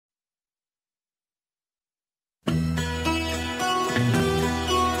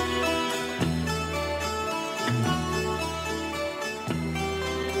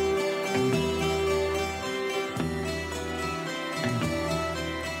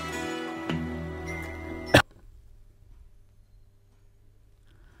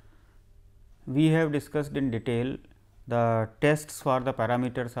we have discussed in detail the tests for the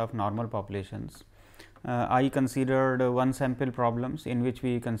parameters of normal populations. I considered one sample problems in which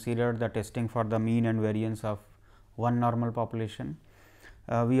we considered the testing for the mean and variance of one normal population.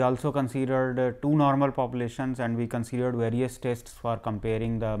 We also considered two normal populations, and we considered various tests for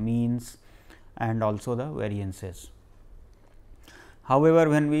comparing the means and also the variances. However,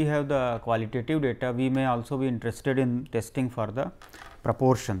 when we have the qualitative data, we may also be interested in testing for the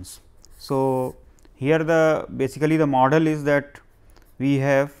proportions. So, here the basically the model is that we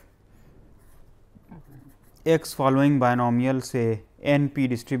have x following binomial, say n p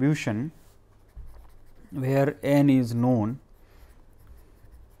distribution, where n is known.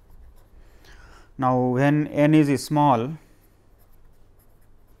 Now, when n is small,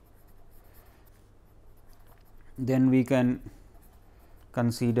 then we can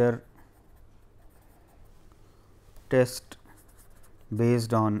consider test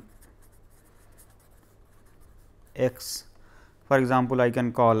based on x. For example, I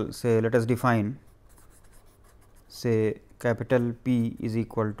can call, say, let us define, say, capital P is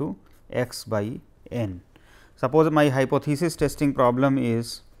equal to x by n. Suppose my hypothesis testing problem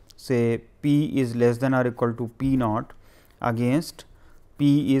is, say, p is less than or equal to p naught against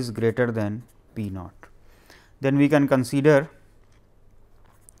p is greater than p naught. Then we can consider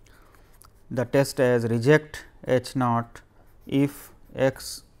the test as reject h naught if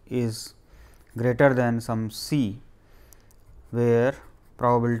x is greater than some c, where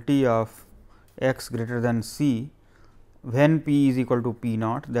probability of x greater than c when p is equal to p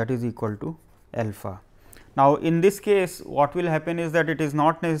naught, that is equal to alpha. Now, in this case what will happen is that it is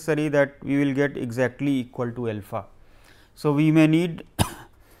not necessary that we will get exactly equal to alpha. So, we may need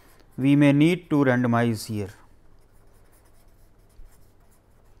to randomize here.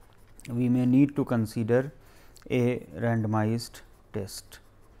 We may need to consider a randomized test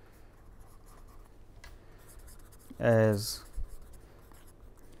as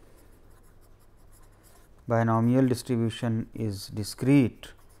binomial distribution is discrete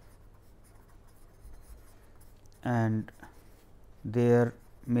and there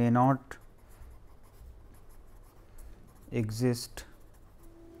may not exist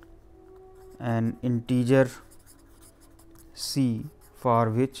an integer c for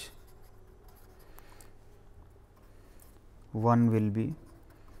which 1 will be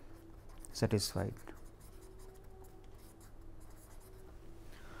satisfied.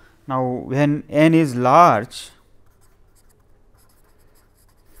 Now, when n is large,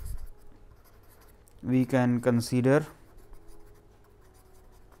 we can consider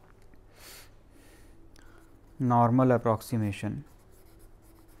normal approximation.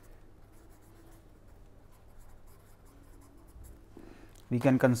 We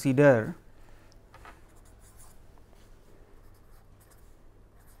can consider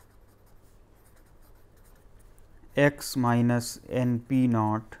x minus n p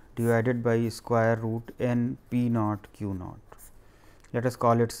naught divided by square root n p naught q naught. Let us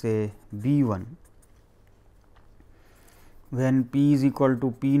call it, say, B 1. When p is equal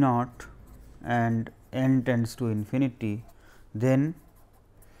to p naught and n tends to infinity, then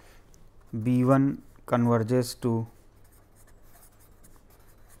B 1 converges to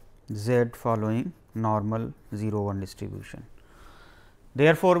z following normal 0 1 distribution.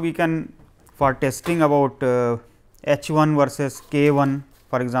 Therefore, we can, for testing about h 1 versus k 1,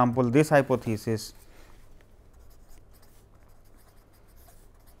 for example, this hypothesis,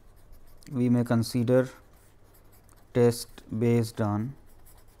 we may consider test based on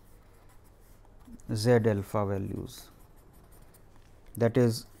z alpha values, that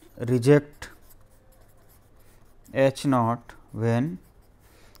is reject h naught when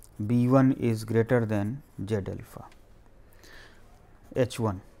B 1 is greater than z alpha h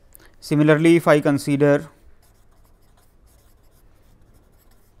 1. Similarly, if I consider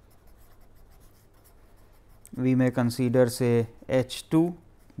we may consider, say, h 2,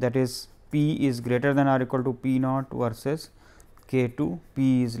 that is p is greater than or equal to p naught versus k 2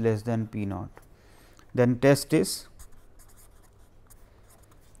 p is less than p naught. Then test is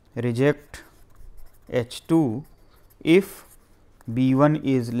reject h 2 if B 1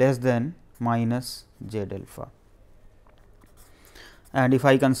 is less than minus z alpha. And if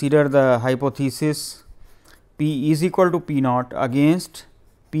I consider the hypothesis p is equal to p naught against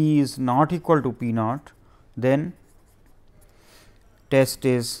p is not equal to p naught, then test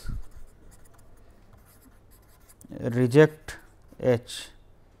is reject h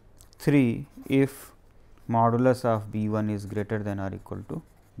 3 if modulus of B 1 is greater than or equal to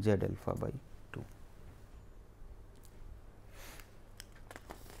z alpha by 2.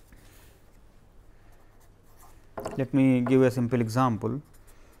 Let me give a simple example.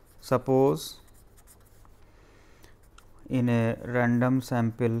 Suppose in a random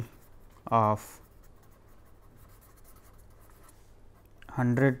sample of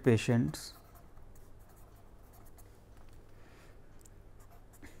 100 patients,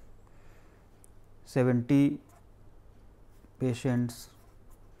 70 patients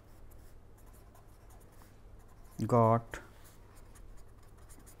got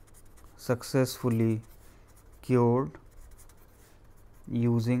successfully cured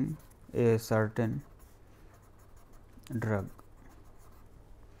using a certain drug.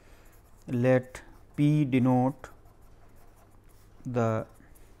 Let P denote the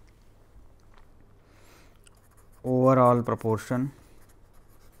overall proportion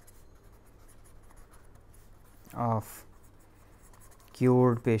of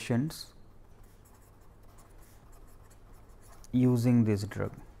cured patients using this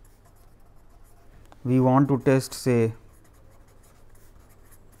drug. We want to test say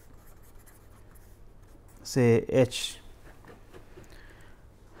H1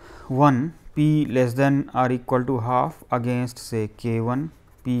 P less than or equal to half against say K1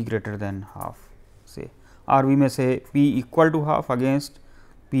 P greater than half, say, or we may say P equal to half against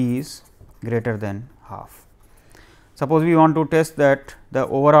P is greater than half. Suppose we want to test that the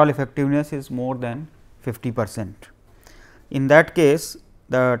overall effectiveness is more than 50%. In that case,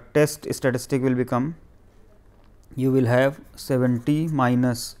 the test statistic will become, you will have 70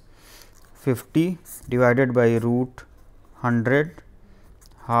 minus 50 divided by root 100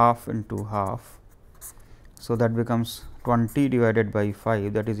 half into half. So, that becomes 20 divided by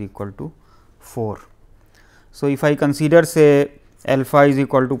 5, that is equal to 4. So, if I consider say alpha is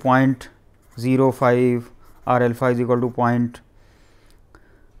equal to 0.05 or alpha is equal to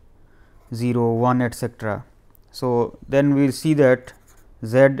 0.01 etcetera. So, then we will see that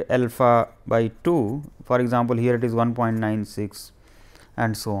z alpha by 2, for example, here it is 1.96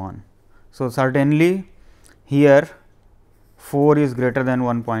 and so on. So, certainly here 4 is greater than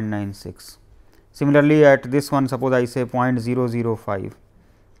 1.96. Similarly, at this one, suppose I say 0.005,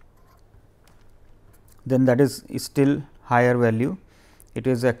 then that is still higher value. It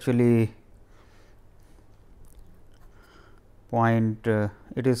is actually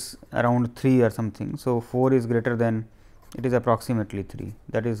it is around 3 or something. So, 4 is greater than, it is approximately 3,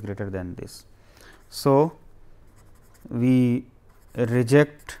 that is greater than this. So, we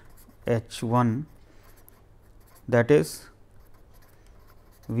reject H1, that is,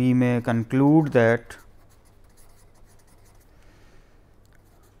 we may conclude that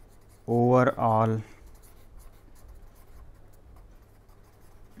overall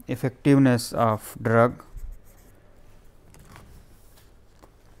effectiveness of drug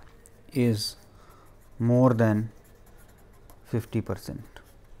is more than 50%.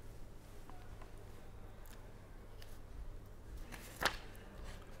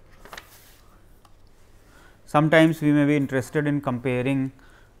 Sometimes we may be interested in comparing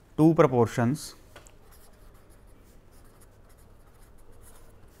two proportions.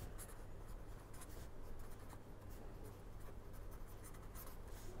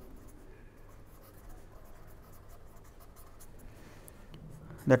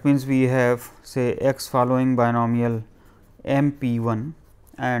 That means, we have say x following binomial m p 1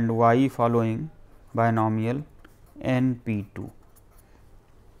 and y following binomial n p 2,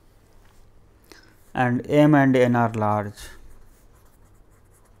 and m and n are large.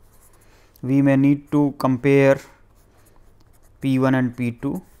 We may need to compare p 1 and p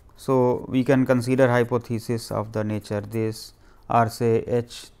 2. So, we can consider hypothesis of the nature this, or say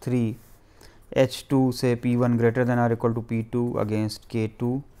H 2 say p 1 greater than or equal to p 2 against K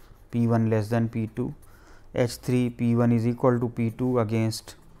 2 p 1 less than p 2, H 3 p 1 is equal to p 2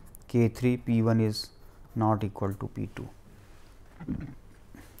 against K 3 p 1 is not equal to p 2.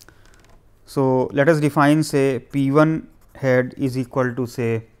 So, let us define say p 1 head is equal to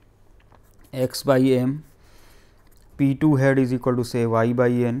say x by m, p 2 head is equal to say y by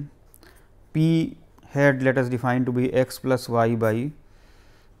n, p head let us define to be x plus y by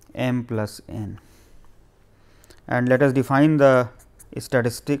m plus n, and let us define the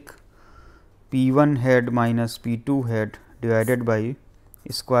statistic p 1 head minus p 2 head divided by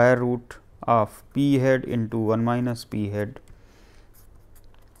square root of p head into 1 minus p head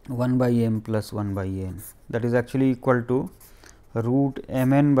 1 by m plus 1 by n, that is actually equal to root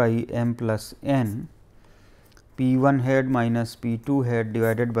m n by m plus n, p 1 head minus p 2 head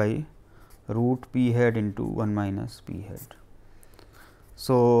divided by root p head into 1 minus p head.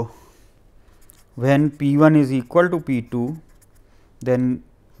 So, when p 1 is equal to p 2, then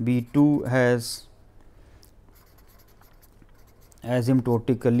B 2 has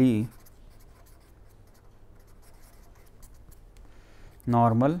asymptotically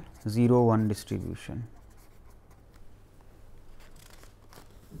normal 0 1 distribution.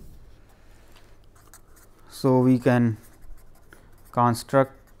 So, we can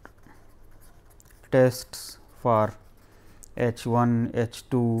construct tests for H 1, H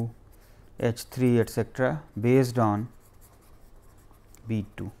 2, H 3 etcetera based on B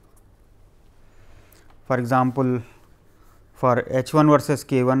 2. For example, for H 1 versus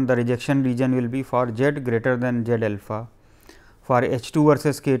K 1, the rejection region will be for Z greater than Z alpha. For H 2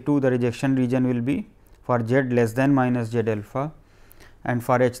 versus K 2, the rejection region will be for Z less than minus Z alpha, and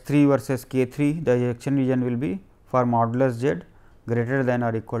for H 3 versus K 3, the rejection region will be for modulus Z greater than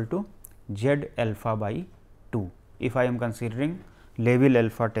or equal to Z alpha by 2, if I am considering Levy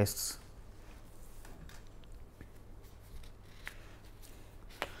alpha tests.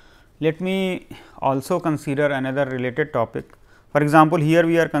 Let me also consider another related topic. For example, here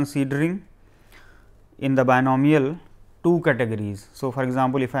we are considering in the binomial 2 categories. So, for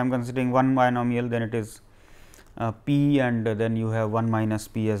example, if I am considering one binomial, then it is p, and then you have 1 minus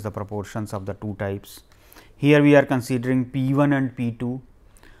p as the proportions of the two types. Here we are considering p 1 and p 2.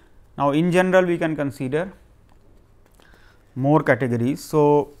 Now, in general we can consider more categories.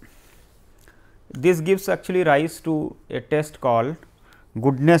 So, this gives actually rise to a test called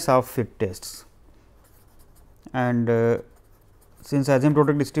goodness of fit tests, and since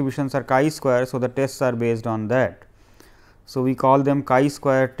asymptotic distributions are chi square. So, the tests are based on that. So, we call them chi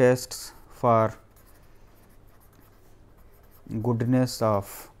square tests for goodness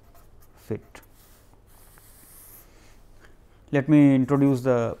of fit. Let me introduce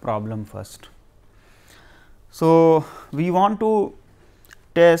the problem first. So, we want to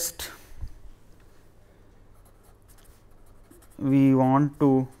test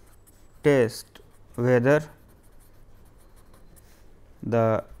whether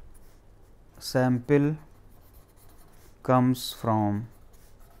the sample comes from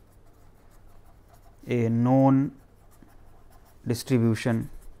a known distribution,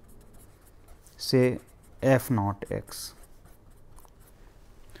 say f naught x.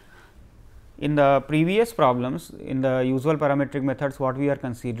 In the previous problems, in the usual parametric methods, what we are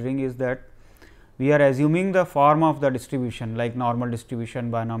considering is that we are assuming the form of the distribution, like normal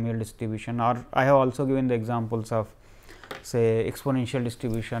distribution, binomial distribution, or I have also given the examples of say exponential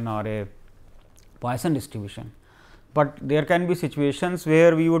distribution or a Poisson distribution. But there can be situations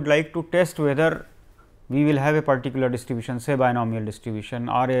where we would like to test whether we will have a particular distribution, say binomial distribution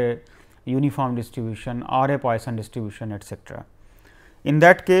or a uniform distribution or a Poisson distribution, etcetera. In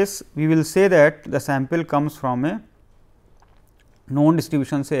that case, we will say that the sample comes from a known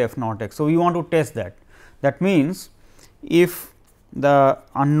distribution, say f naught x. So, we want to test that. That means, if the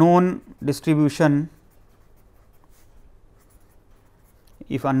unknown distribution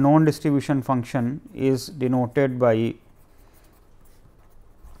function is denoted by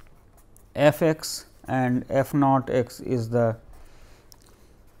f x and f naught x is the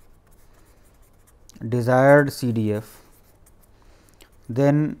desired CDF,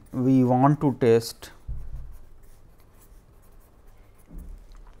 then we want to test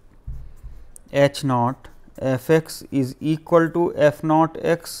h naught f x is equal to f naught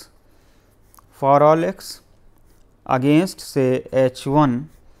x for all x against say h 1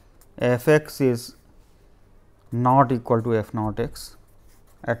 f x is not equal to f naught x,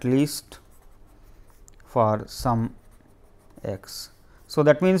 at least for some x. So,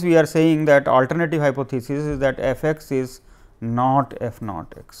 that means, we are saying that alternative hypothesis is that f x is not f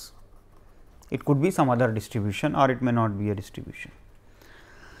naught x. It could be some other distribution or it may not be a distribution.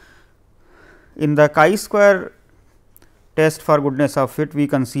 In the chi square test for goodness of fit, we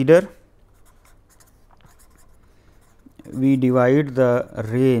consider we divide the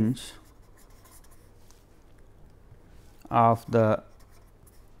range of the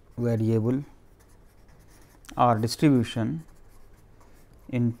variable or distribution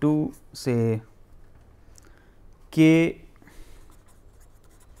into say k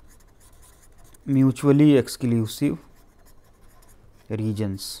mutually exclusive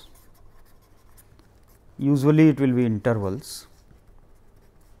regions. Usually, it will be intervals.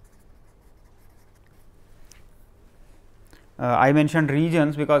 I mentioned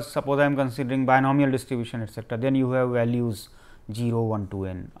regions because suppose I am considering binomial distribution, etcetera. Then you have values 0, 1 to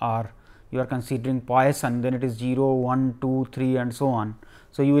n, or you are considering Poisson, then it is 0, 1, 2, 3 and so on.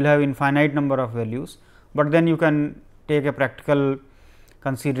 So, you will have infinite number of values, but then you can take a practical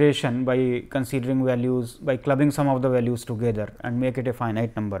consideration by considering values, by clubbing some of the values together and make it a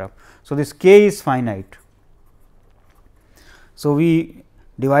finite number of. So, this k is finite. So, we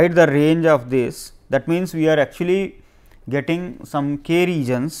divide the range of this, that means, we are actually getting some k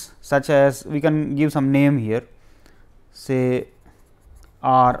regions, such as we can give some name here, say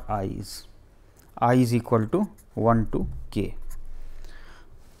R i's, I is equal to 1 to k.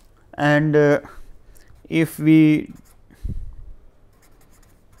 And if we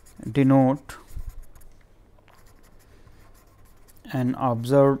denote an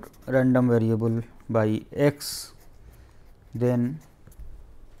observed random variable by x, then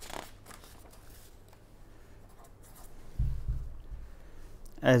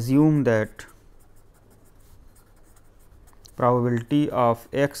assume that probability of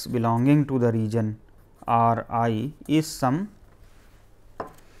x belonging to the region R I is some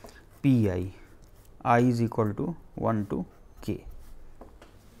p I is equal to 1 to k.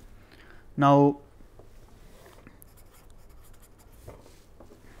 Now,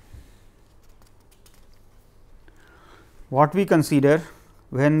 what we consider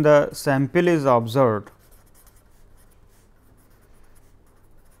when the sample is observed,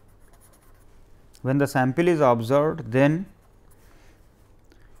 then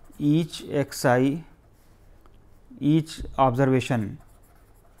each x I, each observation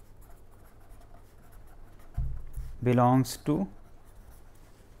belongs to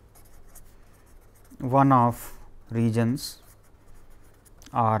one of regions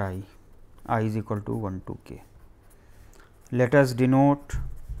R I is equal to 1 to k. Let us denote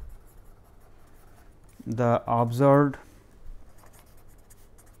the observed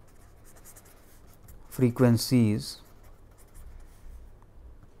frequencies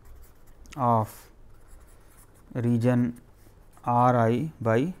of region R I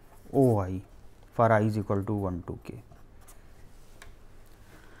by O I for I is equal to 1 to k.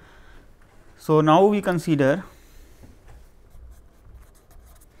 So, now we consider,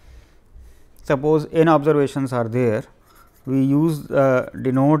 suppose n observations are there, we use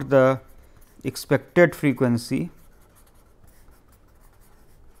denote the expected frequency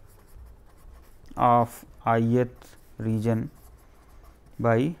of ith region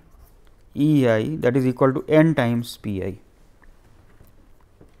by E I, that is equal to n times p I.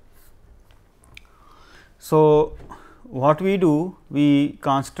 So, what we do? We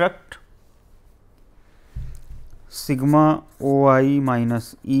construct sigma O I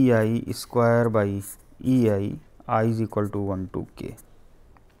minus E I square by E I is equal to 1 to k.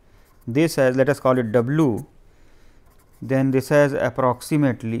 This has, let us call it W, then this has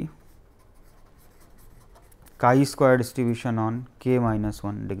approximately chi square distribution on k minus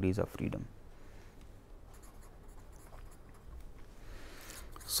 1 degrees of freedom.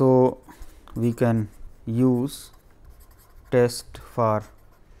 So, we can use test for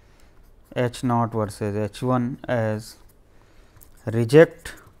H naught versus H 1 as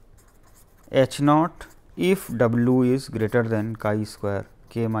reject H naught if W is greater than chi square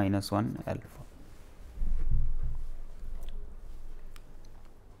k minus 1 alpha.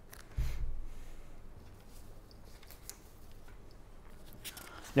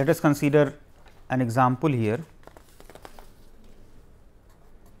 Let us consider an example here.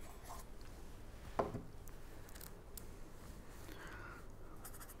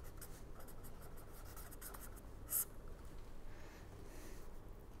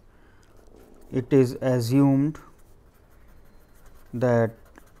 It is assumed that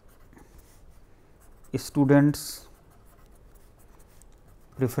students'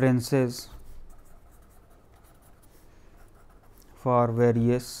 preferences for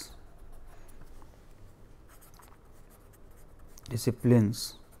various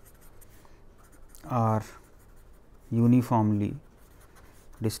disciplines are uniformly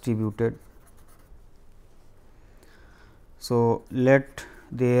distributed. So, let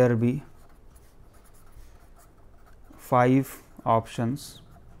there be 5 options,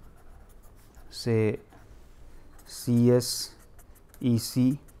 say CS,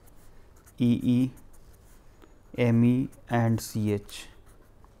 EC, EE, ME and CH,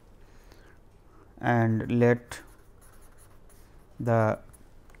 and let the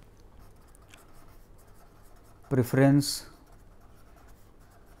preference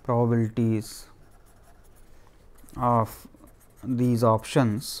probabilities of these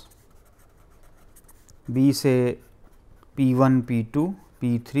options be, say, P1, P2,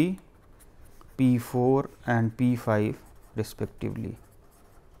 P3, P4 and P5 respectively.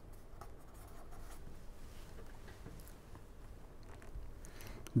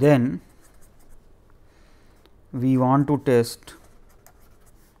 Then we want to test,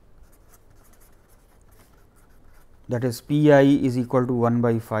 that is P I is equal to 1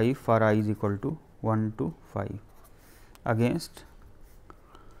 by 5 for I is equal to 1 to 5 against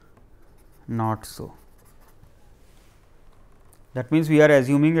not so. That means, we are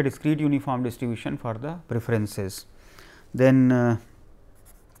assuming a discrete uniform distribution for the preferences. Then a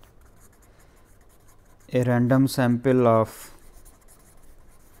random sample of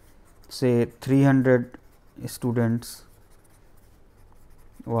say 300 students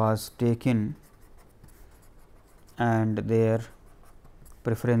was taken and their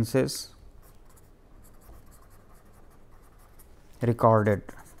preferences recorded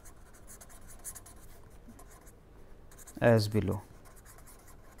as below.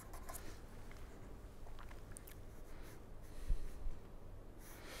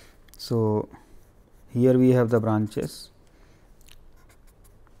 So, here we have the branches.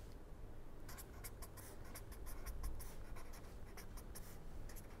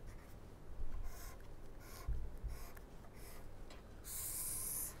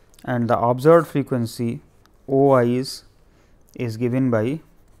 And the observed frequency O I is given by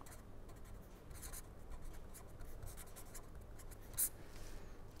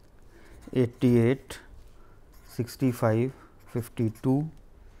 88, 65, 52,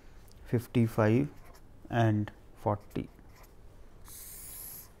 55 and 40.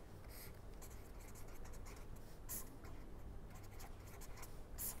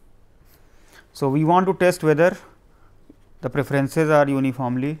 So, we want to test whether the preferences are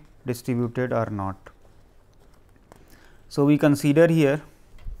uniformly distributed or not. So, we consider here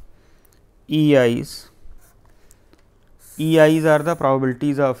EIs. EIs are the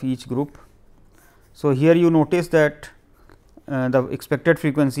probabilities of each group. So, here you notice that the expected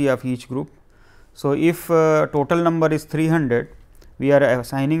frequency of each group. So, if total number is 300, we are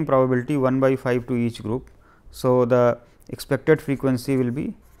assigning probability 1 by 5 to each group. So, the expected frequency will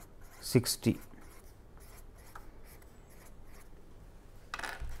be 60.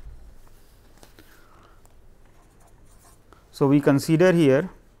 So, we consider here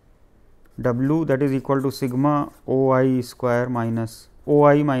W, that is equal to sigma O I square minus O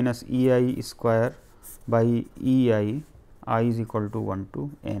I minus E I square by E I, I is equal to 1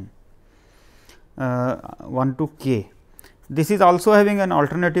 to n, 1 to k. This is also having an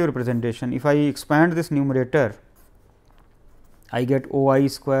alternative representation. If I expand this numerator, I get O I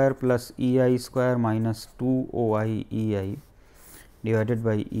square plus E I square minus 2 O I E I divided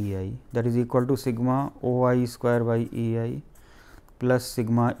by E I, that is equal to sigma O I square by E I plus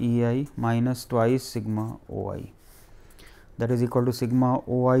sigma E I minus twice sigma O I, that is equal to sigma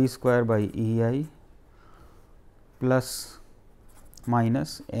O I square by E I plus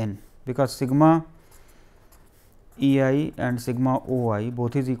minus n, because sigma E I and sigma O I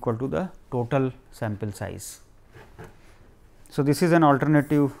both is equal to the total sample size. So, this is an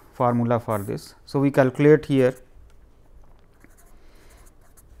alternative formula for this. So, we calculate here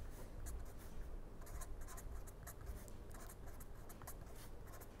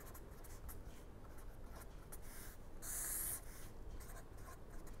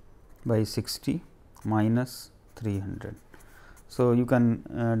by 60 minus 300. So, you can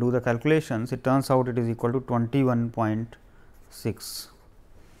do the calculations, it turns out it is equal to 21.6.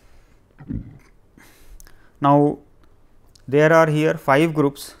 Now, there are here 5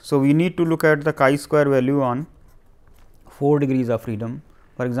 groups. So, we need to look at the chi-square value on 4 degrees of freedom.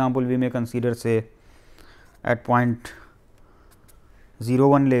 For example, we may consider say at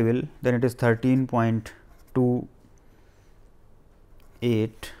 0.01 level, then it is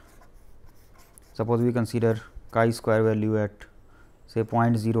 13.28. Suppose we consider chi-square value at say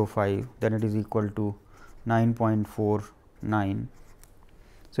 0.05, then it is equal to 9.49.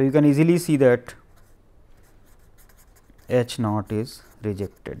 So, you can easily see that H naught is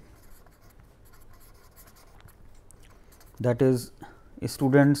rejected. That is,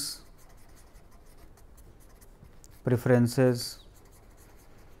 students' preferences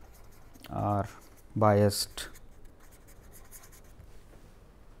are biased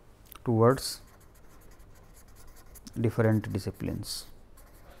towards different disciplines.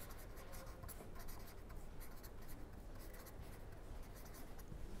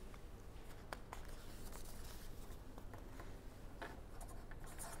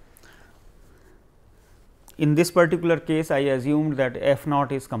 In this particular case, I assumed that f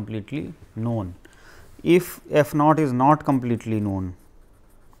naught is completely known. If f naught is not completely known,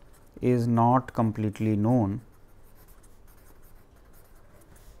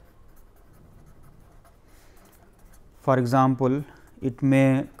 for example, it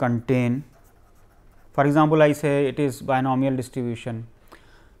may contain, for example, I say it is binomial distribution,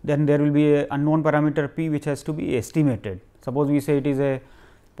 then there will be a unknown parameter p which has to be estimated. Suppose we say it is a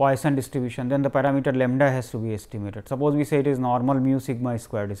Poisson distribution, then the parameter lambda has to be estimated. Suppose we say it is normal mu sigma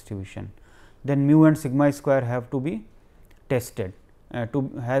square distribution, then mu and sigma square have to be tested,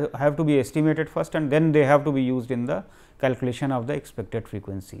 have to be estimated first, and then they have to be used in the calculation of the expected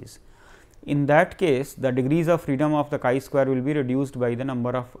frequencies. In that case, the degrees of freedom of the chi-square will be reduced by the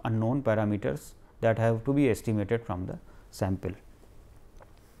number of unknown parameters that have to be estimated from the sample.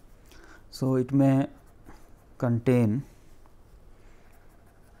 So, it may contain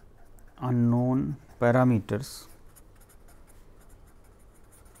unknown parameters,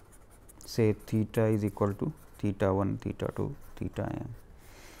 say theta is equal to theta 1, theta 2, theta m.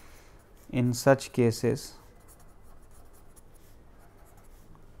 In such cases,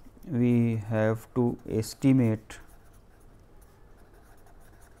 we have to estimate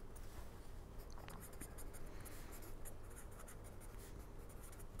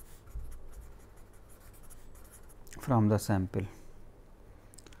from the sample.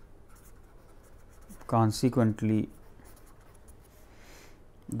 Consequently,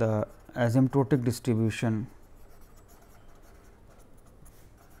 the asymptotic distribution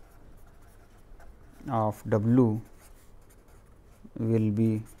of W will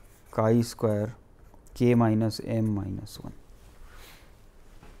be chi square k minus m minus 1.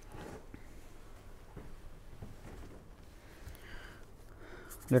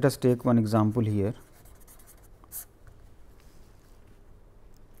 Let us take one example here.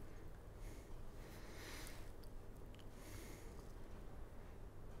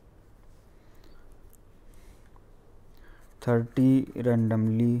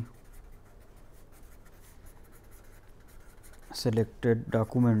 Randomly selected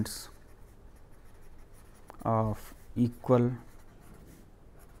documents of equal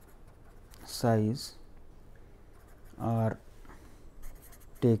size are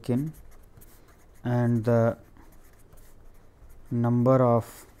taken and the number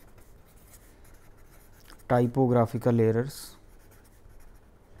of typographical errors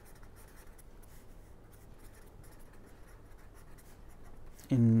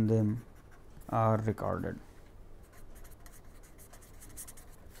in them are recorded.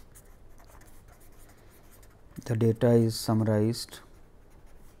 The data is summarized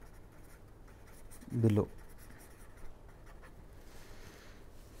below.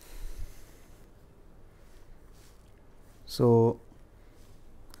 So,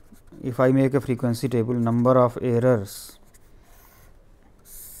 if I make a frequency table, number of errors,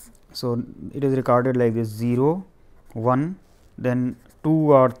 so it is recorded like this 0, 1, then 2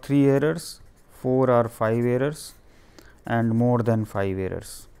 or 3 errors, 4 or 5 errors and more than 5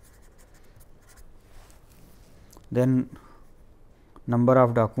 errors. Then number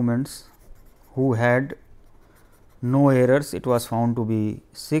of documents who had no errors, it was found to be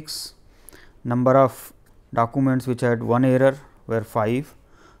 6. Number of documents which had 1 error were 5.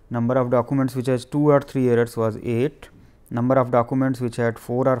 Number of documents which has 2 or 3 errors was 8. Number of documents which had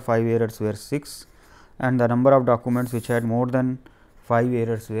 4 or 5 errors were 6, and the number of documents which had more than 5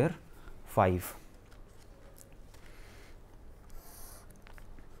 errors were 5.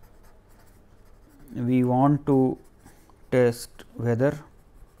 We want to test whether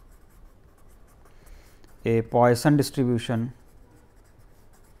a Poisson distribution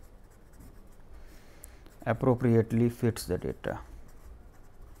appropriately fits the data.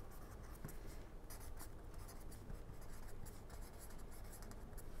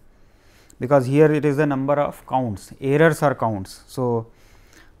 Because here it is the number of counts, errors are counts. So,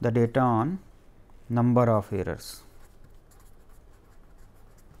 the data on number of errors.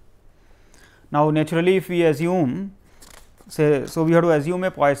 Now, naturally, if we assume, say, so we have to assume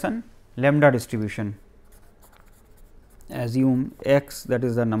a Poisson lambda distribution. Assume x, that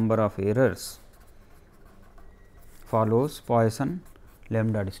is the number of errors, follows Poisson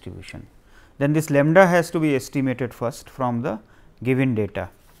lambda distribution. Then this lambda has to be estimated first from the given data.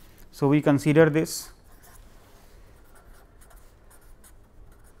 So, we consider this,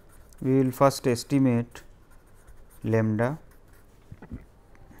 we will first estimate lambda.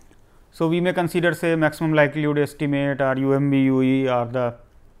 So, we may consider say maximum likelihood estimate or UMB or the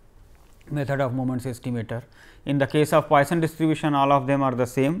method of moments estimator. In the case of Poisson distribution, all of them are the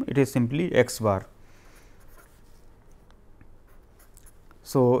same, it is simply x bar.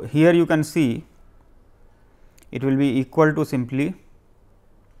 So, here you can see it will be equal to simply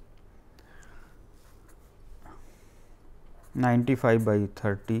 95 by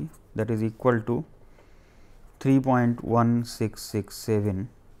 30, that is equal to 3.1667.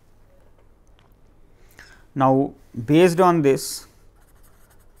 Now, based on this,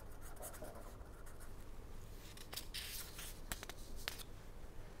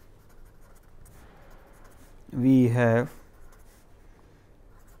 we have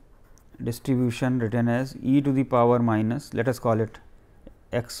distribution written as e to the power minus, let us call it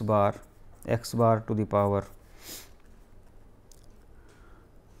x bar to the power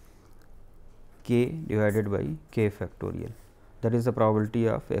k divided by k factorial, that is the probability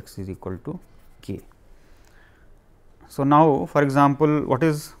of x is equal to k. So, now for example, what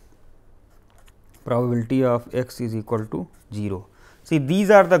is probability of x is equal to 0? See, these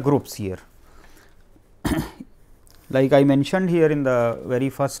are the groups here. Like I mentioned here in the very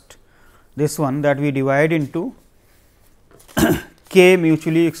first this one, that we divide into k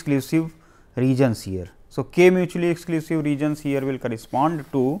mutually exclusive regions here. So, k mutually exclusive regions here will correspond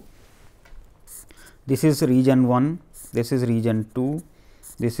to, this is region 1, this is region 2,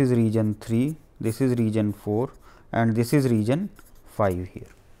 this is region 3, this is region 4 and this is region 5 here.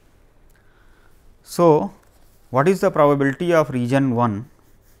 So, what is the probability of region 1?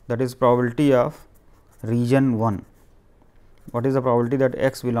 That is probability of region 1. What is the probability that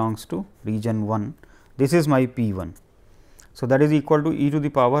x belongs to region 1? This is my P 1. So, that is equal to e to the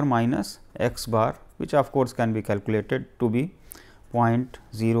power minus x bar, which of course, can be calculated to be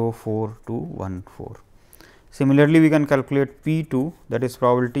 0.04214. Similarly, we can calculate P 2, that is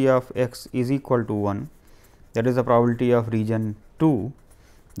probability of x is equal to 1, that is the probability of region 2,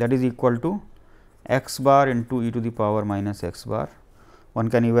 that is equal to x bar into e to the power minus x bar. One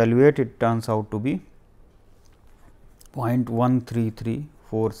can evaluate, it turns out to be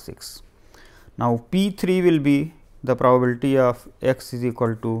 0.13346. Now, P 3 will be the probability of x is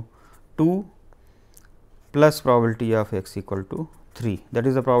equal to 2 plus probability of x equal to 3, that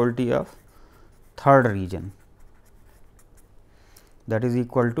is the probability of third region, that is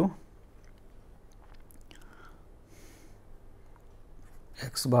equal to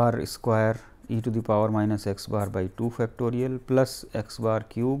x bar square e to the power minus x bar by 2 factorial plus x bar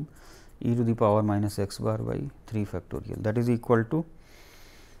cube e to the power minus x bar by 3 factorial, that is equal to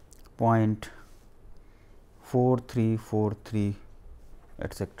 0.4343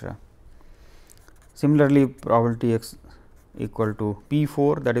 etcetera. Similarly, probability x equal to P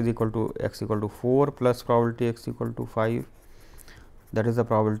 4, that is equal to x equal to 4 plus probability x equal to 5, that is the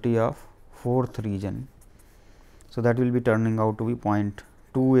probability of fourth region. So, that will be turning out to be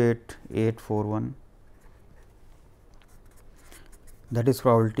 0.28841, that is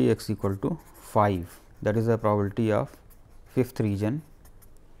probability x equal to 5, that is the probability of fifth region,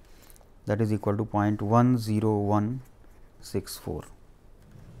 that is equal to 0.10164.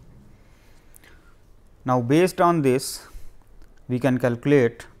 Now, based on this, we can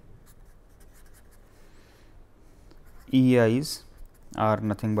calculate EIs are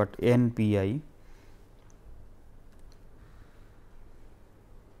nothing but NPI,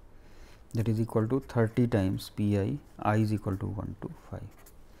 that is equal to 30 times Pi, I is equal to 1 to 5,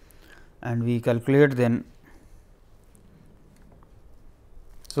 and we calculate then.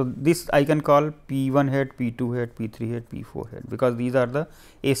 So, this I can call P 1 head, P 2 head, P 3 head, P 4 head, because these are the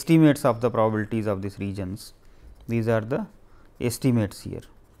estimates of the probabilities of these regions. These are the estimates here.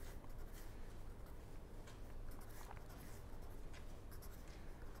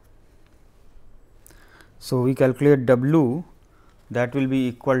 So, we calculate W, that will be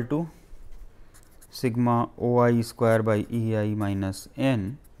equal to sigma O I square by E I minus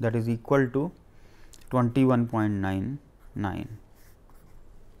n, that is equal to 21.99.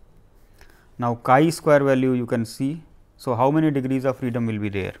 Now, chi square value you can see. So, how many degrees of freedom will be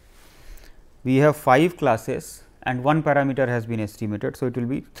there? We have 5 classes and one parameter has been estimated. So, it will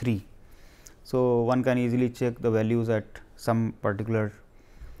be 3. So, one can easily check the values at some particular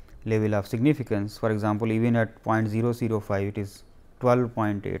level of significance. For example, even at 0.005 it is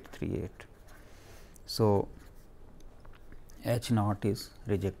 12.838. So, H naught is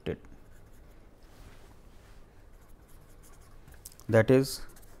rejected, that is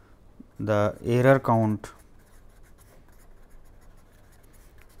the error count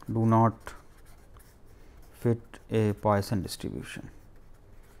do not fit a Poisson distribution.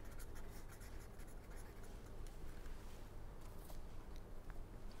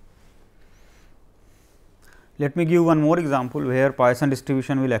 Let me give one more example where Poisson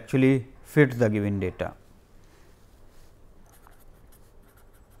distribution will actually fit the given data.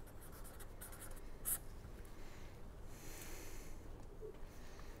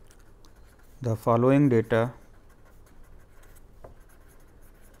 The following data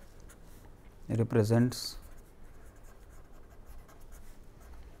represents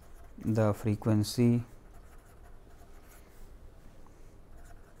the frequency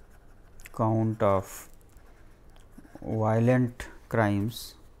count of violent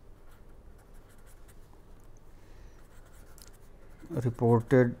crimes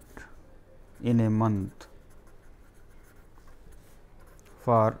reported in a month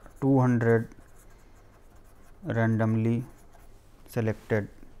for 200 randomly selected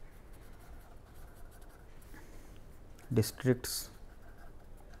districts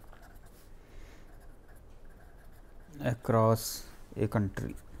across a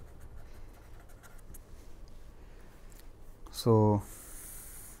country. So,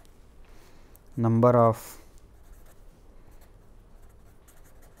 number of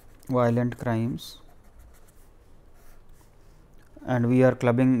violent crimes, and we are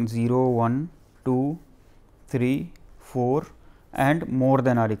clubbing 0, 1, 2, 3, 4 and more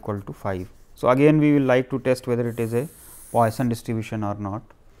than or equal to 5. So, again we will like to test whether it is a Poisson distribution or not.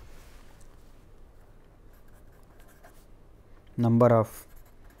 Number of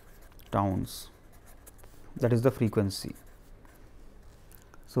towns, that is the frequency.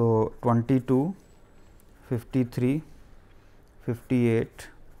 So, 22, 53, 58,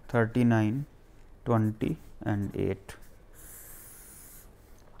 39, 20 and 8.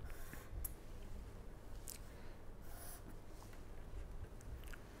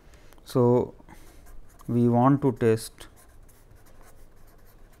 So, we want to test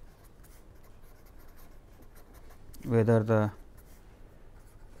whether the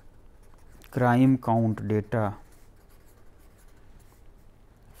crime count data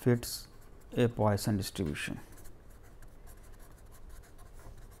fits a Poisson distribution.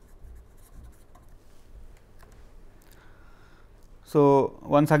 So,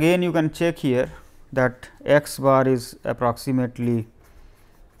 once again you can check here that x bar is approximately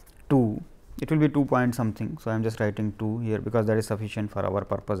 2, it will be 2 point something. So, I am just writing 2 here because that is sufficient for our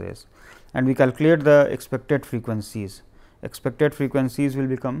purposes, and we calculate the expected frequencies. Expected frequencies will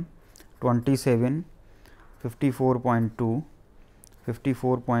become 27, 54.2,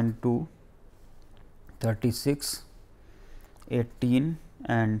 54.2, 36, 18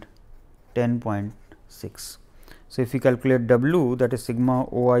 and 10.6. So, if we calculate W, that is sigma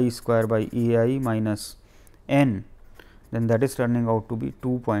O I square by E I minus n, then that is turning out to be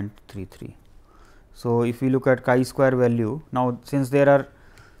 2.33. So, if we look at chi-square value, now since there are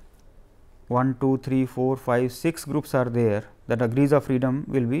 1, 2, 3, 4, 5, 6 groups are there, the degrees of freedom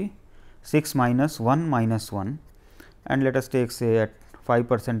will be 6 minus 1 minus 1, and let us take say at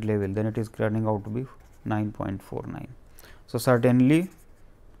 5% level, then it is turning out to be 9.49. So, certainly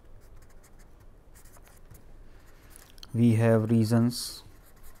we have reasons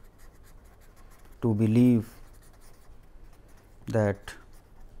to believe that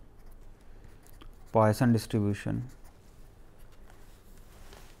Poisson distribution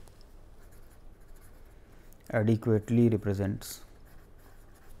adequately represents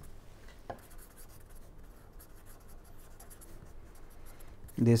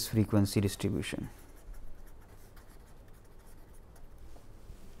this frequency distribution.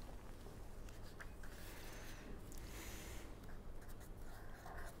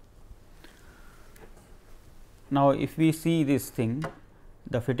 Now, if we see this thing,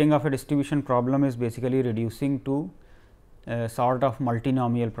 the fitting of a distribution problem is basically reducing to a sort of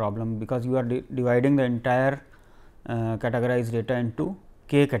multinomial problem, because you are dividing the entire categorized data into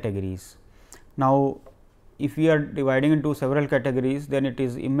k categories. Now, if we are dividing into several categories, then it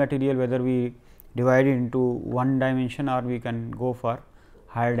is immaterial whether we divide it into one dimension or we can go for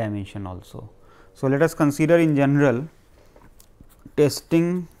higher dimension also. So, let us consider in general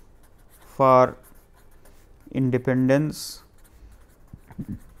testing for independence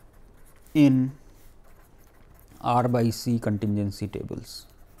in R by C contingency tables.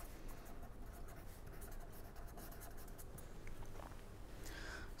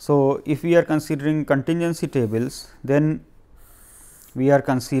 So, if we are considering contingency tables, then we are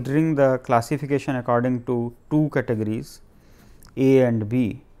considering the classification according to two categories A and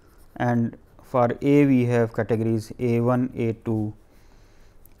B, and for A we have categories A1,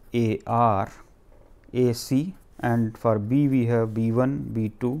 A2, AR, AC, and for B we have B1,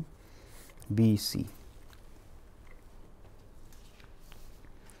 B2, BC.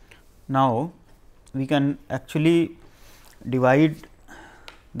 Now, we can actually divide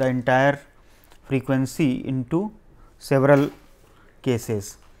the entire frequency into several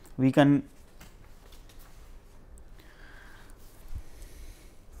cases. We can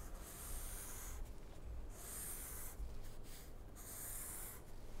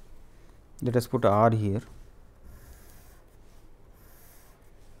let us put R here.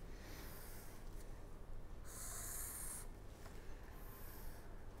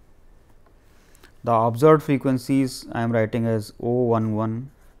 The observed frequencies I am writing as O11,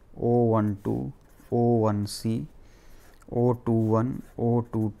 O12, O1C, O21,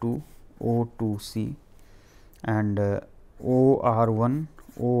 O22, O2C, and OR1,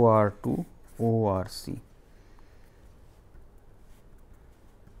 OR2, ORC.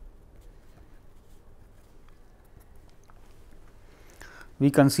 We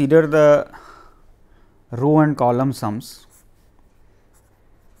consider the row and column sums.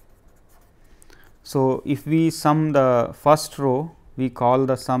 So, if we sum the first row, we call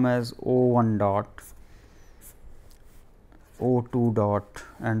the sum as O1 dot, O2 dot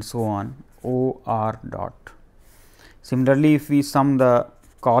and so on, OR dot. Similarly, if we sum the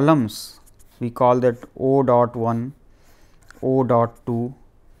columns, we call that O dot 1, O dot 2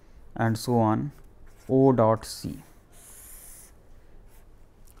 and so on, O dot C.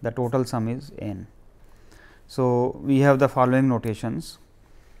 The total sum is n. So, we have the following notations: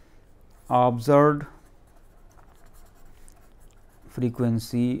 observed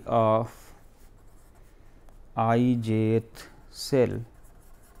frequency of I jth cell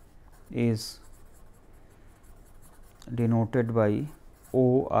is denoted by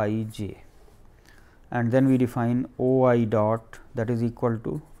O I j, and then we define O I dot, that is equal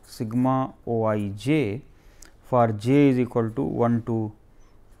to sigma O I j for j is equal to 1 to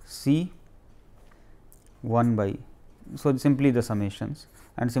C 1 by. So, simply the summations,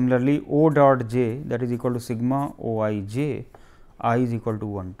 and similarly O dot j, that is equal to sigma O I j, I is equal to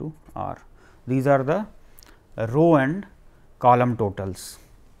 1 to R. These are the row and column totals.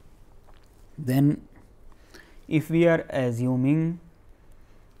 Then if we are assuming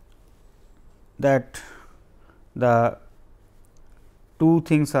that the two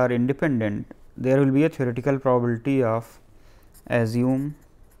things are independent, there will be a theoretical probability of assume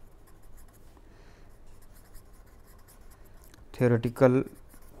theoretical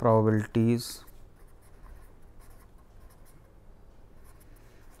probabilities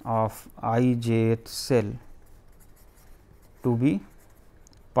of I jth cell to be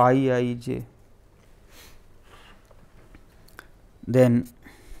pi I j. Then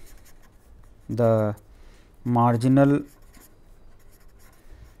the marginal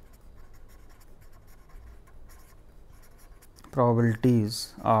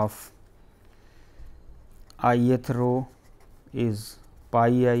probabilities of ith row is pi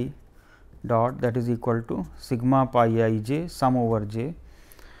I dot, that is equal to sigma pi I j sum over j,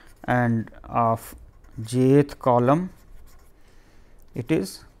 and of jth column it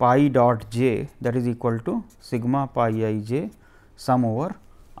is pi dot j, that is equal to sigma pi I j sum over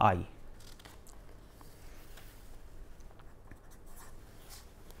I.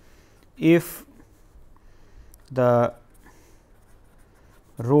 If the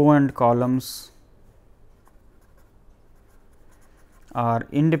row and columns are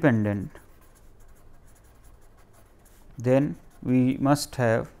independent, then we must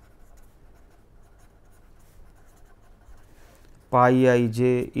have pi I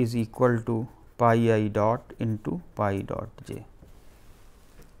j is equal to pi I dot into pi dot j.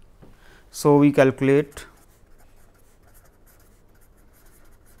 So, we calculate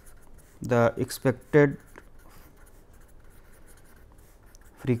the expected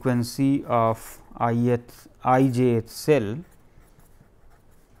frequency of ijth cell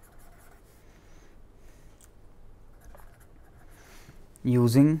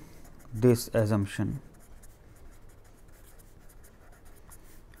using this assumption.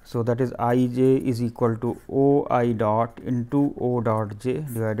 So, that is I j is equal to O I dot into O dot j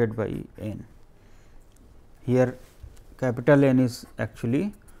divided by n. Here capital N is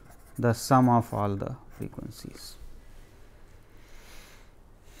actually the sum of all the frequencies.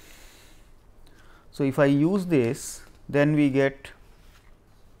 So, if I use this, then we get,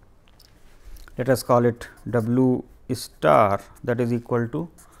 let us call it W star, that is equal to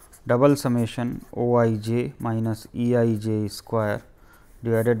double summation O I j minus E I j square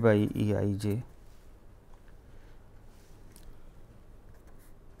divided by E I j.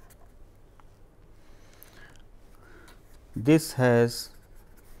 This has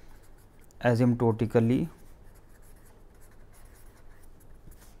asymptotically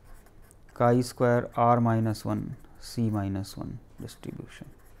chi square r minus 1 c minus 1 distribution.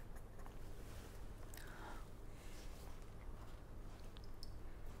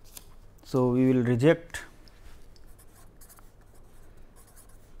 So, we will reject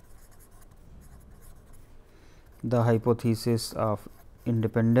the hypothesis of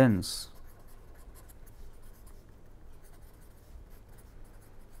independence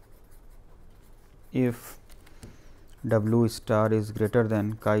if W star is greater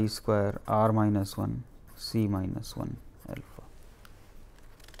than chi square r minus 1 c minus 1 alpha.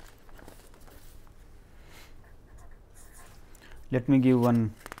 Let me give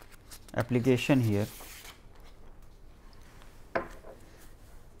one application here.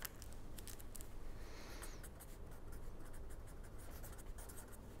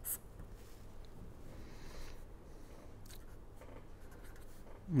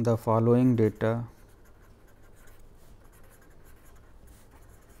 The following data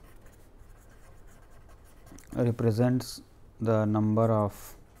represents the number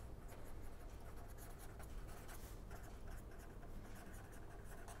of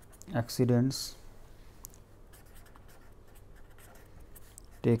accidents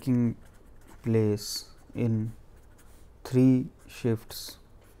taking place in 3 shifts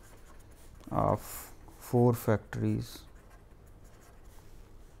of 4 factories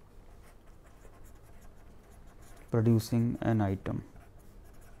producing an item.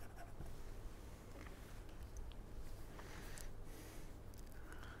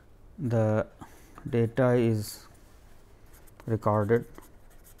 The data is recorded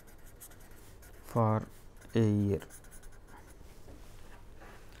for a year.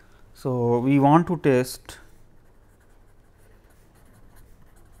 So, we want to test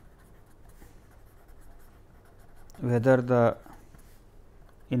whether the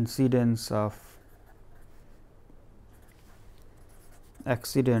incidence of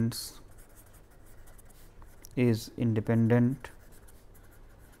accidents is independent.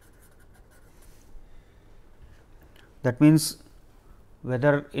 That means,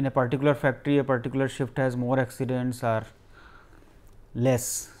 whether in a particular factory a particular shift has more accidents or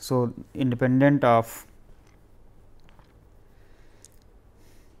less. So, independent of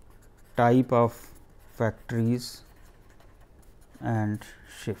type of factories and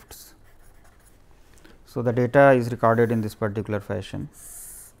shifts. So, the data is recorded in this particular fashion.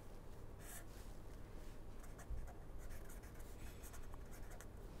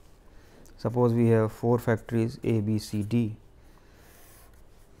 Suppose we have 4 factories A, B, C, D,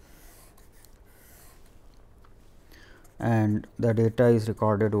 and the data is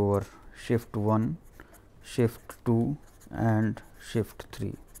recorded over shift 1, shift 2 and shift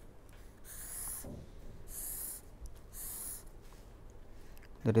 3.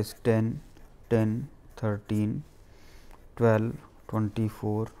 That is 10, 10, 13, 12,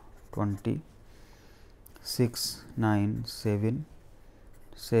 24, 20, 6, 9, 7,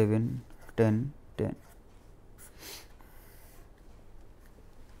 7, 10, 10.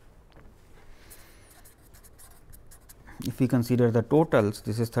 If we consider the totals,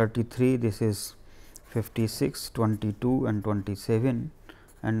 this is 33, this is 56, 22 and 27,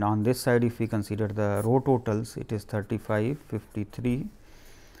 and on this side if we consider the row totals, it is 35, 53,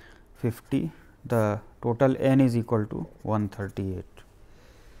 50, the total n is equal to 138.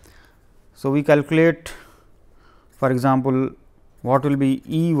 So, we calculate, for example, what will be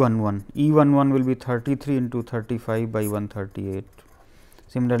E 11? E 11 will be 33 into 35 by 138.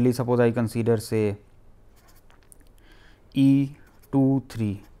 Similarly, suppose I consider say E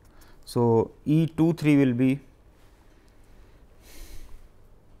 23. So, E 23 will be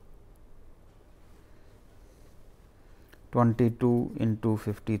 (22) into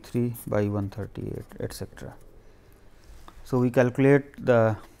 53 by 138, etc. So, we calculate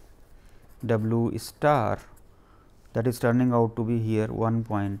the W star, that is turning out to be here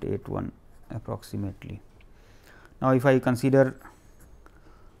 1.81 approximately. Now, if I consider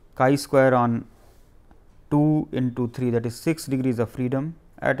chi square on 2 into 3, that is 6 degrees of freedom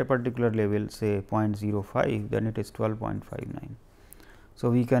at a particular level, say 0.05, then it is 12.59. So,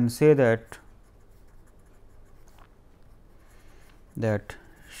 we can say that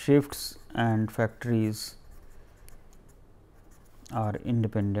shifts and factories are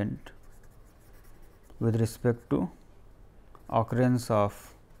independent with respect to occurrence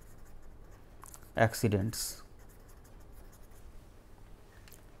of accidents.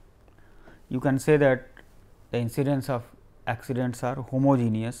 You can say that the incidence of accidents are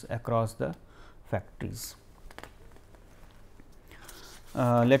homogeneous across the factories.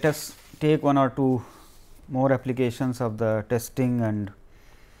 Let us take one or two more applications of the testing and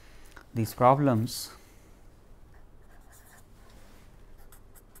these problems.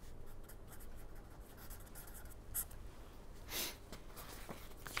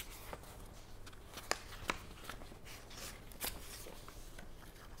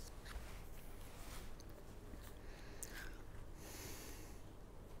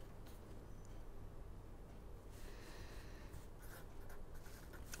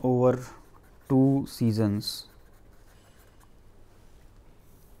 Over 2 seasons,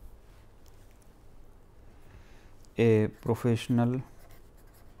 a professional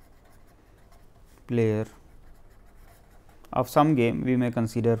player of some game, we may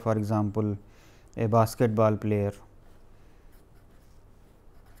consider for example, a basketball player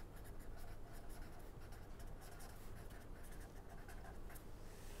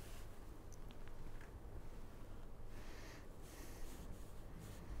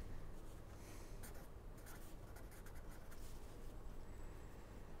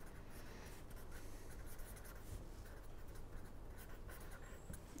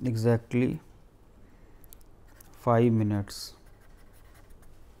exactly 5 minutes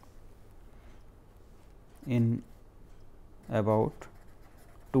in about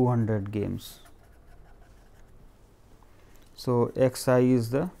 200 games. So, x I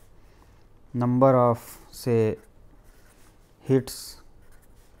is the number of say hits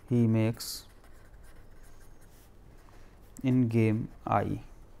he makes in game I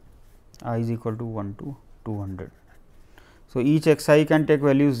is equal to 1 to 200. So, each x I can take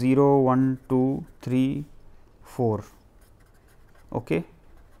values 0, 1, 2, 3, 4. Okay.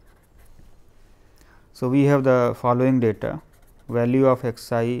 So, we have the following data, value of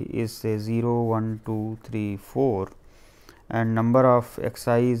x I is say 0, 1, 2, 3, 4 and number of x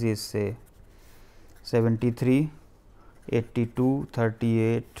I's is say 73, 82,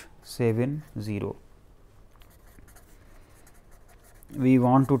 38, 7, 0. We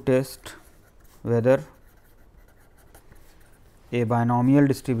want to test whether a binomial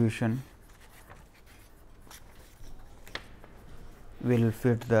distribution will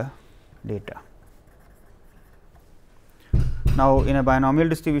fit the data. Now, in a binomial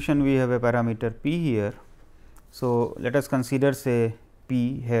distribution we have a parameter p here. So, let us consider say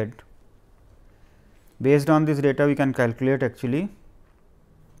p head. Based on this data we can calculate actually.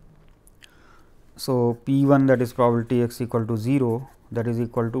 So, p 1 that is probability x equal to 0, that is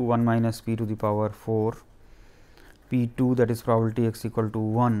equal to 1 minus p to the power 4, p 2 that is probability x equal to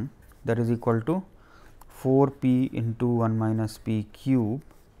 1, that is equal to 4 p into 1 minus p cube,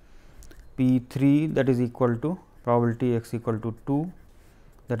 p 3 that is equal to probability x equal to 2,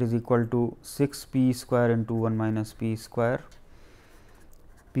 that is equal to 6 p square into 1 minus p square,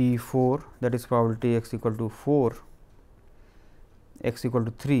 p 4 that is probability x equal to 4, x equal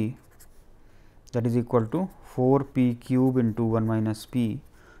to 3, that is equal to 4 p cube into 1 minus p,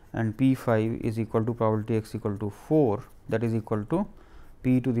 and p 5 is equal to probability x equal to 4, that is equal to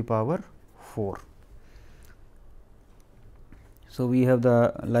p to the power 4. So, we have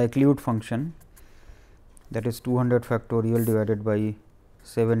the likelihood function, that is 200 factorial divided by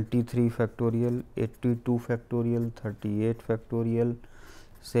 73 factorial, 82 factorial, 38 factorial,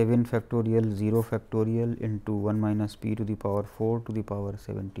 7 factorial, 0 factorial into 1 minus p to the power 4 to the power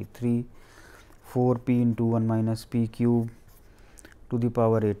 73, 4 p into 1 minus p cube to the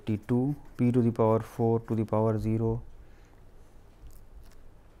power 82, p to the power 4 to the power 0,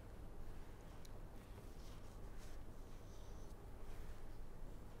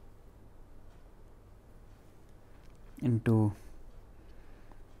 into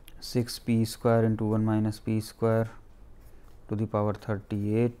 6 p square into 1 minus p square to the power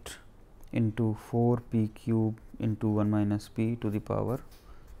 38 into 4 p cube into 1 minus p to the power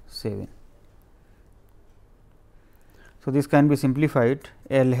 7. So, this can be simplified.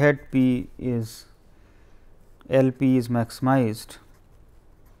 L hat p is L p is maximized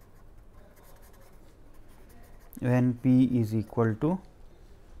when p is equal to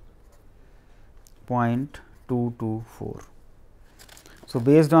 0.224. So,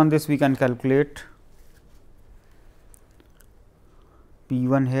 based on this we can calculate p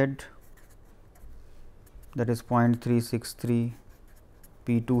 1 head, that is 0.363,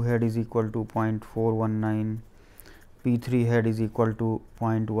 p 2 head is equal to 0.419, p 3 head is equal to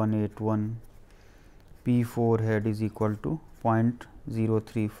 0.181, p 4 head is equal to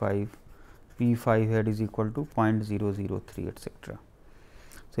 0.035, p 5 head is equal to 0.003, etc.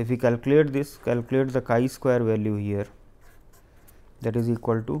 So, if we calculate this, calculate the chi square value here, that is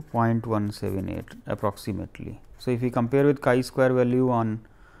equal to 0.178 approximately. So, if we compare with chi square value on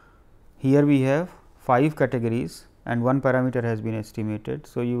here, we have 5 categories and one parameter has been estimated.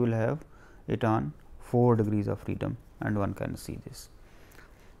 So, you will have it on 4 degrees of freedom and one can see this.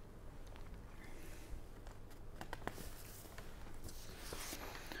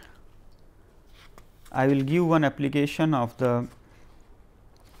 I will give one application of the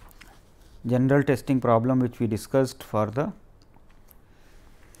general testing problem which we discussed for the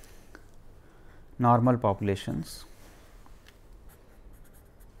normal populations.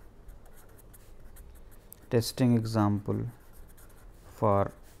 Testing example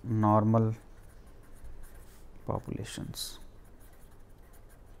for normal populations.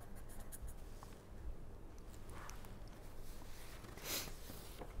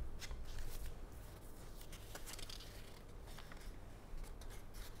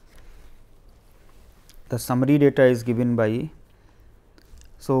 The summary data is given by.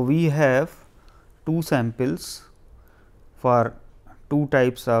 So, we have 2 samples for 2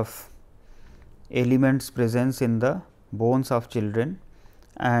 types of elements presence in the bones of children,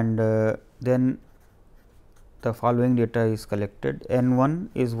 and then the following data is collected. N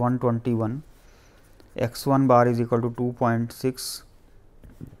 1 is 121, x 1 bar is equal to 2.6,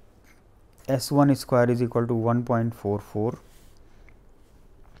 S 1 square is equal to 1.44,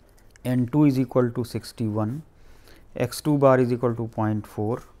 N 2 is equal to 61, x 2 bar is equal to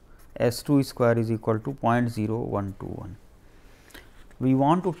 0.4, S 2 square is equal to 0.0121. We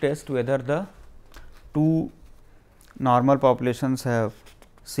want to test whether the 2 normal populations have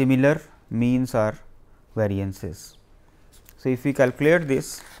similar means or variances. So, if we calculate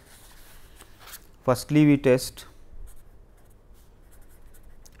this, firstly we test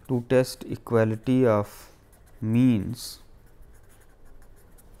to test equality of means,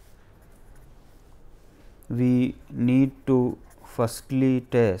 we need to firstly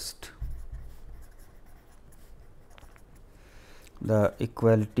test the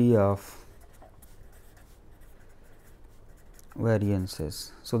equality of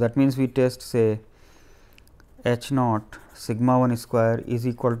variances. So, that means, we test say H naught sigma 1 square is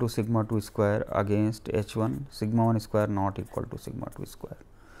equal to sigma 2 square against H 1 sigma 1 square not equal to sigma 2 square.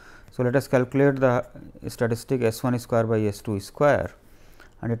 So, let us calculate the statistic S 1 square by S 2 square,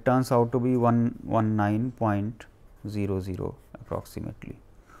 and it turns out to be 119.00 approximately.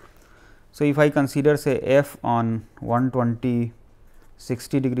 So, if I consider say f on 120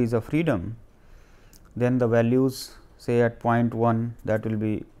 60 degrees of freedom, then the values say at 0.1, that will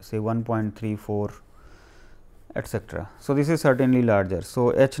be say 1.34 etcetera. So, this is certainly larger.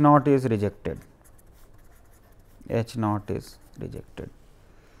 So, H naught is rejected, H naught is rejected.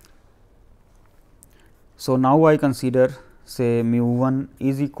 So, now I consider say mu 1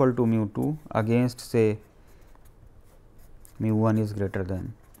 is equal to mu 2 against say mu 1 is greater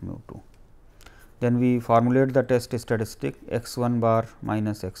than mu 2. Then we formulate the test statistic x 1 bar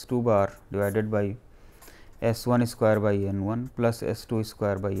minus x 2 bar divided by S 1 square by n 1 plus S 2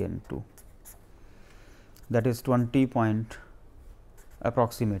 square by n 2, that is 20 point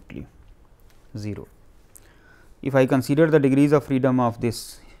approximately 0. If I consider the degrees of freedom of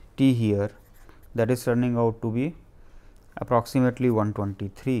this t here, that is turning out to be approximately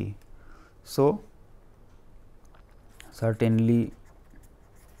 123. So, certainly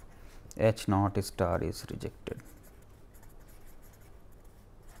H naught star is rejected.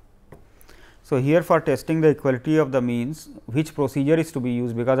 So, here for testing the equality of the means, which procedure is to be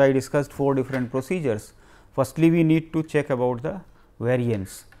used, because I discussed 4 different procedures. Firstly, we need to check about the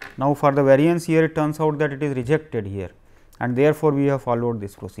variance. Now, for the variance here, it turns out that it is rejected here, and therefore, we have followed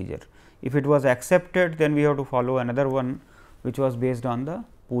this procedure. If it was accepted, then we have to follow another one, which was based on the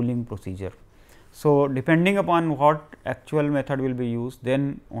pooling procedure. So, depending upon what actual method will be used,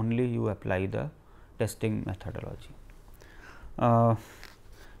 then only you apply the testing methodology.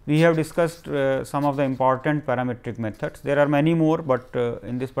 We have discussed some of the important parametric methods. There are many more, but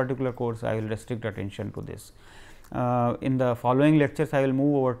in this particular course I will restrict attention to this. In the following lectures, I will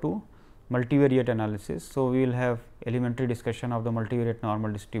move over to multivariate analysis. So, we will have elementary discussion of the multivariate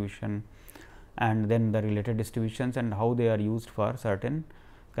normal distribution, and then the related distributions and how they are used for certain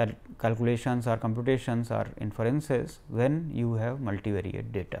calculations or computations or inferences when you have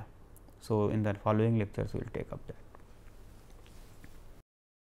multivariate data. So, in the following lectures we will take up that.